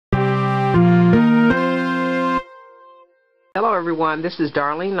Hello everyone, this is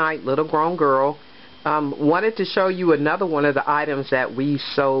Darlene Knight, Little Grown Girl. Wanted to show you another one of the items that we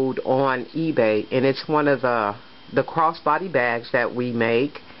sold on eBay, and it's one of the crossbody bags that we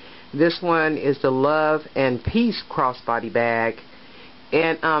make. This one is the Love and Peace crossbody bag,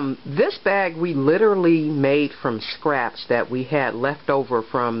 and this bag we literally made from scraps that we had left over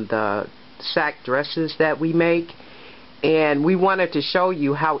from the sack dresses that we make. And we wanted to show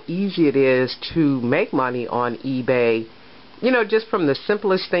you how easy it is to make money on eBay, you know, just from the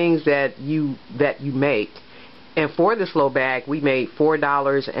simplest things that you make. And for this little bag, we made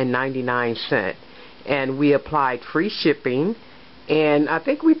 $4.99, and we applied free shipping. And I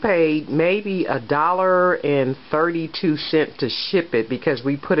think we paid maybe $1.32 to ship it because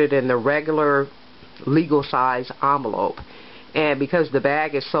we put it in the regular legal size envelope. And because the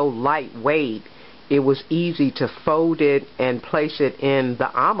bag is so lightweight, it was easy to fold it and place it in the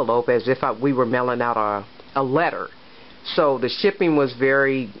envelope as if we were mailing out a letter. So the shipping was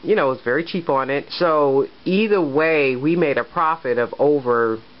very, it was very cheap on it. So either way, we made a profit of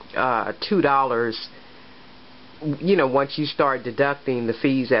over $2, once you start deducting the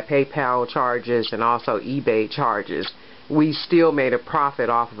fees that PayPal charges and also eBay charges. We still made a profit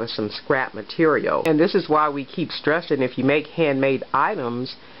off of some scrap material. And this is why we keep stressing, if you make handmade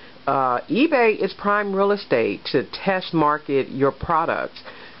items, eBay is prime real estate to test market your products.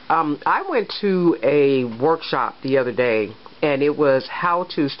 I went to a workshop the other day, and it was how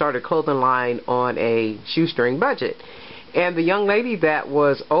to start a clothing line on a shoestring budget. And the young lady that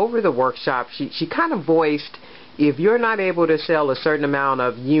was over the workshop, she kind of voiced, if you're not able to sell a certain amount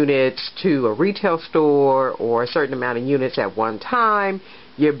of units to a retail store or a certain amount of units at one time,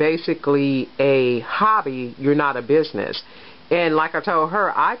 you're basically a hobby, you're not a business. And like I told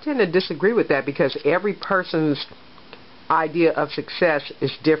her, I tend to disagree with that because every person's idea of success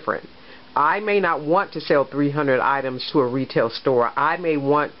is different. I may not want to sell 300 items to a retail store. I may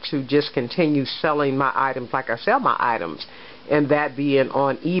want to just continue selling my items like I sell my items, and that being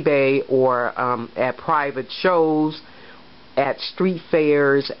on eBay or at private shows, at street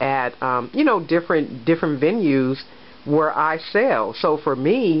fairs, at different venues where I sell. So for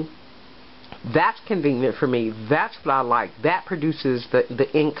me, that's convenient for me. That's what I like. That produces the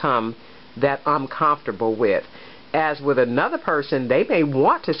income that I'm comfortable with. As with another person, they may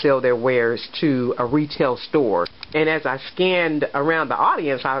want to sell their wares to a retail store. And as I scanned around the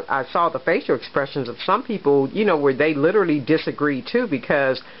audience, I saw the facial expressions of some people, where they literally disagree too,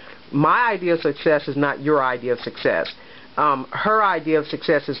 because my idea of success is not your idea of success. Her idea of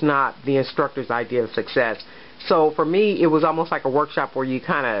success is not the instructor's idea of success. So for me, it was almost like a workshop where you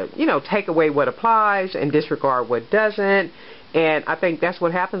kind of, take away what applies and disregard what doesn't. And I think that's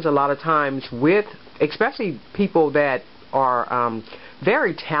what happens a lot of times with, especially people that are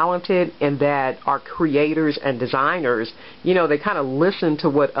very talented and that are creators and designers. They kind of listen to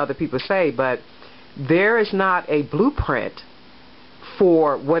what other people say, but there is not a blueprint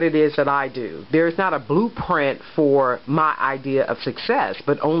for what it is that I do. There's not a blueprint for my idea of success,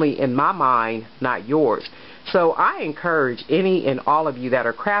 but only in my mind, not yours. So I encourage any and all of you that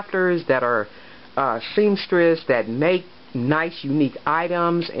are crafters, that are seamstress, that make nice, unique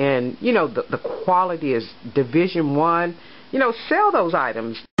items, and the quality is Division 1. Sell those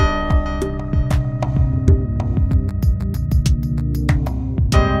items.